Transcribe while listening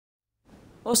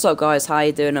What's up guys, how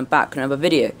you doing? I'm back with another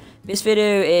video. This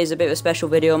video is a bit of a special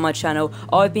video on my channel.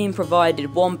 I've been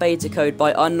provided one beta code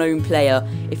by Unknown Player.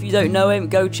 If you don't know him,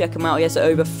 go check him out. He has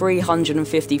over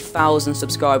 350,000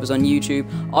 subscribers on YouTube.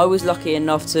 I was lucky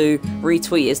enough to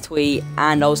retweet his tweet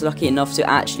and I was lucky enough to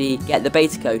actually get the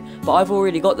beta code. But I've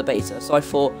already got the beta, so I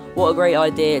thought what a great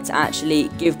idea to actually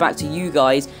give back to you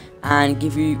guys and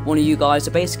give one of you guys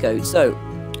a beta code. So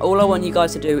all I want you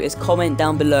guys to do is comment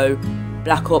down below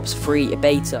Black Ops 3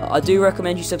 beta. I do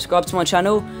recommend you subscribe to my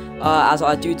channel as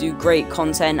I do great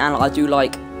content and I do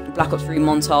like Black Ops 3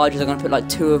 montages. I'm going to put like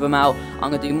 2 of them out.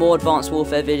 I'm going to do more Advanced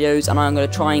Warfare videos and I'm going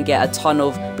to try and get a ton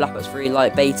of Black Ops 3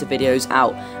 like beta videos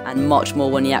out and much more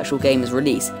when the actual game is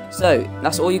released. So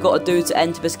that's all you got to do to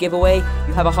enter this giveaway.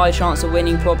 You have a high chance of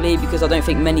winning probably because I don't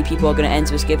think many people are going to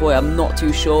enter this giveaway. I'm not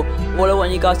too sure. All I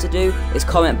want you guys to do is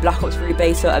comment Black Ops 3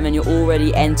 beta and then you're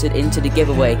already entered into the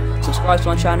giveaway. Subscribe to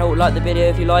my channel, like the video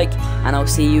if you like, and I'll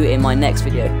see you in my next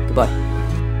video. Goodbye.